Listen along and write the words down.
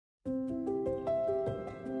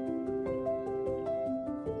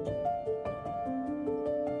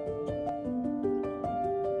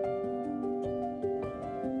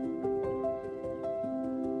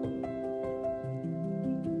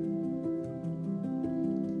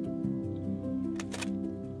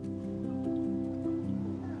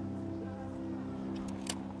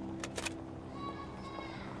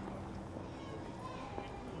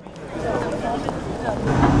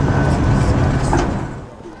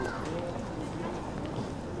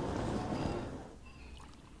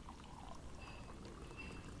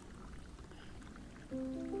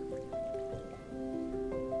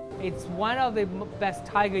it's one of the best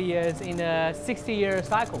tiger years in a 60-year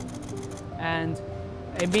cycle. And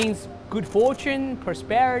it means good fortune,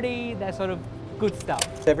 prosperity, that sort of good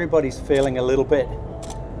stuff. Everybody's feeling a little bit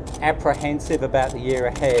apprehensive about the year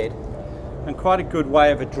ahead. And quite a good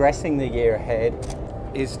way of addressing the year ahead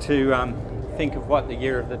is to think of what the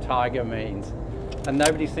year of the tiger means. And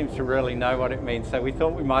nobody seems to really know what it means, so we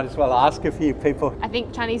thought we might as well ask a few people. I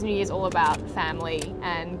think Chinese New Year is all about family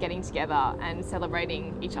and getting together and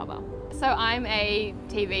celebrating each other. So I'm a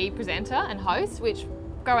TV presenter and host, which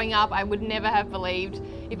growing up I would never have believed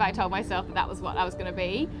if I told myself that that was what I was going to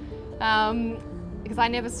be. Because I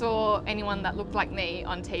never saw anyone that looked like me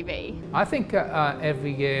on TV. I think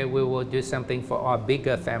every year we will do something for our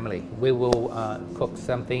bigger family. We will cook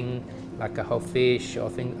something like a whole fish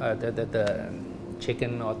or the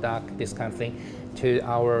chicken or duck, this kind of thing, to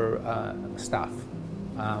our staff.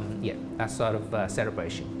 Yeah, that sort of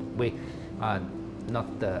celebration. We are not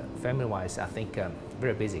family-wise, I think,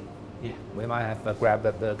 very busy. Yeah, we might have a grab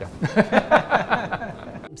a burger.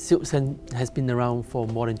 Cuisine has been around for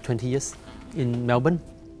more than 20 years in Melbourne.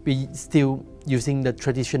 We still using the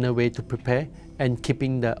traditional way to prepare and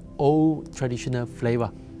keeping the old traditional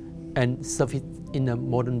flavor and serve it in a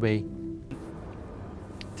modern way.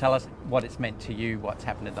 Tell us what it's meant to you, what's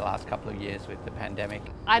happened in the last couple of years with the pandemic.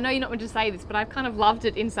 I know you're not meant to say this, but I've kind of loved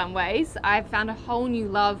it in some ways. I've found a whole new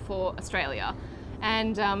love for Australia.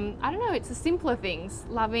 And I don't know, it's the simpler things,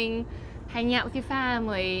 loving hanging out with your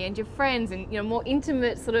family and your friends and, you know, more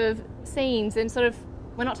intimate sort of scenes, and sort of,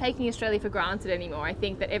 we're not taking Australia for granted anymore. I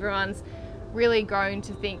think that everyone's really grown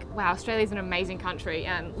to think, wow, Australia's an amazing country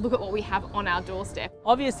and look at what we have on our doorstep.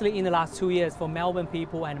 Obviously, in the last 2 years for Melbourne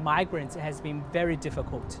people and migrants, it has been very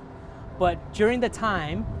difficult. But during the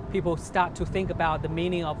time, people start to think about the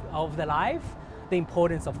meaning of their life, the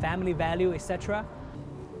importance of family value, etc.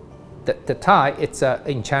 The Thai, it's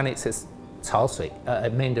in Chinese, it's 潮水,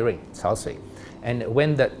 Mandarin, 潮水. And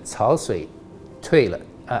when the 潮水退了,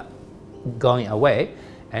 going away,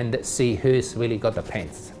 and see who's really got the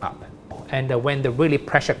pants up. And when the really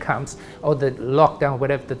pressure comes, or the lockdown,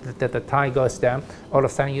 whatever, the Thai goes down, all of a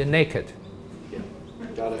sudden you're naked. Yeah,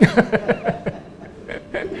 got it.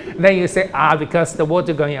 Then you say, because the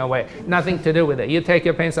water going away. Nothing to do with it. You take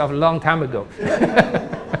your pants off a long time ago.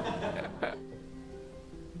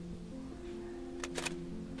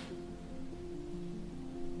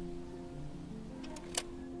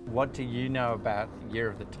 What do you know about Year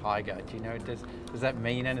of the Tiger? Do you know, does that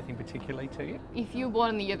mean anything particularly to you? If you were born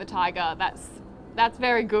in the Year of the Tiger, that's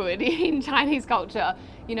very good in Chinese culture.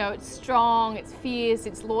 You know, it's strong, it's fierce,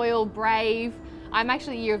 it's loyal, brave. I'm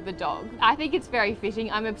actually Year of the Dog. I think it's very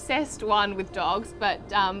fitting. I'm obsessed with dogs, but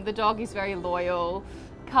the dog is very loyal,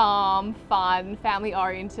 calm, fun,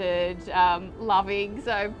 family-oriented, loving.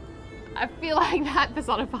 So I feel like that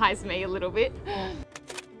personifies me a little bit.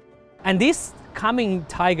 And this coming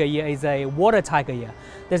tiger year is a water tiger year.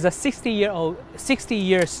 There's a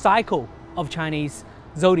 60-year cycle of Chinese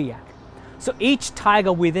Zodiac. So each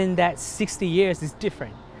tiger within that 60 years is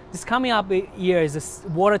different. This coming up year is a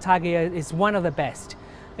water tiger year, is one of the best.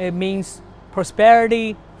 It means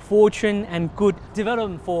prosperity, fortune, and good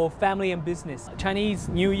development for family and business. Chinese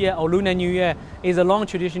New Year or Lunar New Year is a long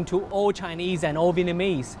tradition to all Chinese and all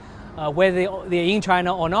Vietnamese, whether they're in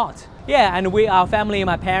China or not. Yeah, and our family and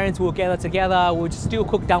my parents will gather together. We'll still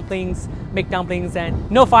cook dumplings, make dumplings, and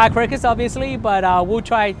no firecrackers obviously, but we'll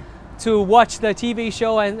try to watch the TV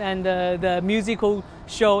show and the musical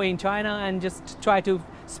show in China and just try to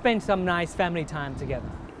spend some nice family time together.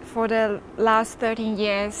 For the last 13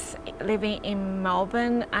 years living in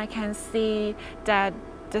Melbourne, I can see that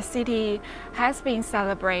the city has been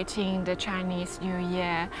celebrating the Chinese New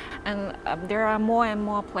Year, and there are more and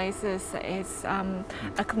more places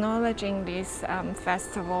acknowledging this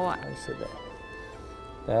festival. I see that.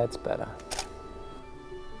 That's better.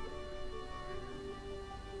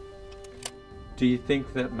 Do you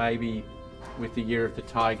think that maybe with the Year of the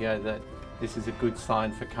Tiger that this is a good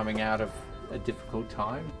sign for coming out of a difficult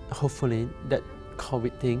time? Hopefully that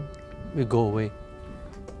COVID thing will go away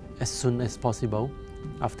as soon as possible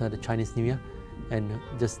after the Chinese New Year and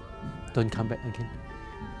just don't come back again.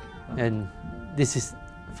 And this is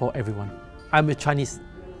for everyone. I'm a Chinese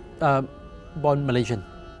born Malaysian.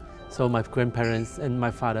 So my grandparents and my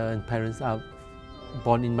father and parents are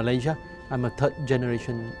born in Malaysia. I'm a third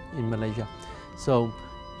generation in Malaysia. So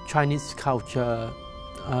Chinese culture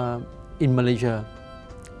in Malaysia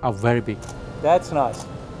are very big. That's nice.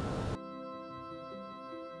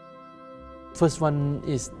 First one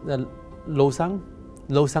is the Loong.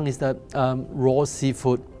 Loong is the raw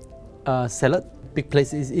seafood salad. Big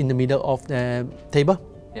place is in the middle of the table.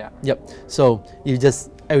 Yeah. Yep. So you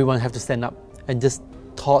just everyone have to stand up and just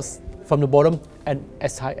toss from the bottom and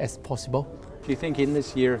as high as possible. Do you think in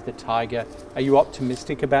this year of the tiger, are you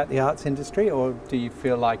optimistic about the arts industry, or do you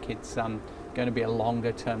feel like it's going to be a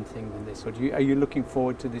longer term thing than this? Or are you looking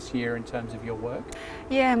forward to this year in terms of your work?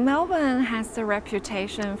 Yeah, Melbourne has the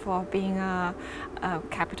reputation for being a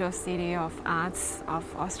capital city of arts of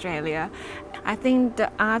Australia. I think the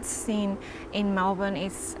arts scene in Melbourne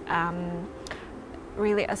is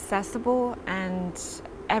really accessible, and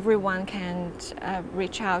everyone can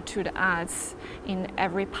reach out to the arts in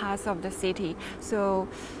every part of the city. So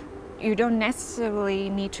you don't necessarily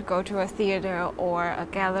need to go to a theater or a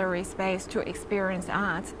gallery space to experience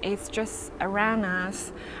art. It's just around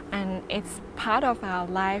us, and it's part of our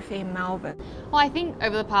life in Melbourne. Well, I think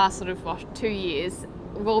over the past sort of 2 years,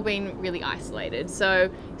 we've all been really isolated. So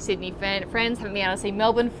Sydney friends haven't been able to see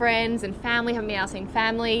Melbourne friends, and family haven't been able to see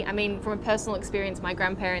family. I mean, from a personal experience, my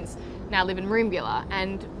grandparents now live in Merimbula,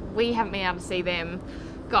 and we haven't been able to see them.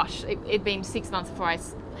 Gosh, it'd been 6 months before I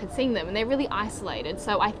had seen them, and they're really isolated.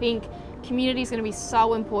 So I think community is going to be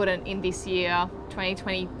so important in this year,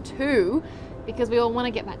 2022, because we all want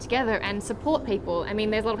to get back together and support people. I mean,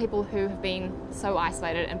 there's a lot of people who have been so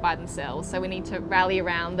isolated and by themselves, so we need to rally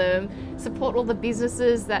around them, support all the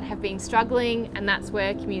businesses that have been struggling, and that's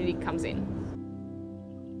where community comes in.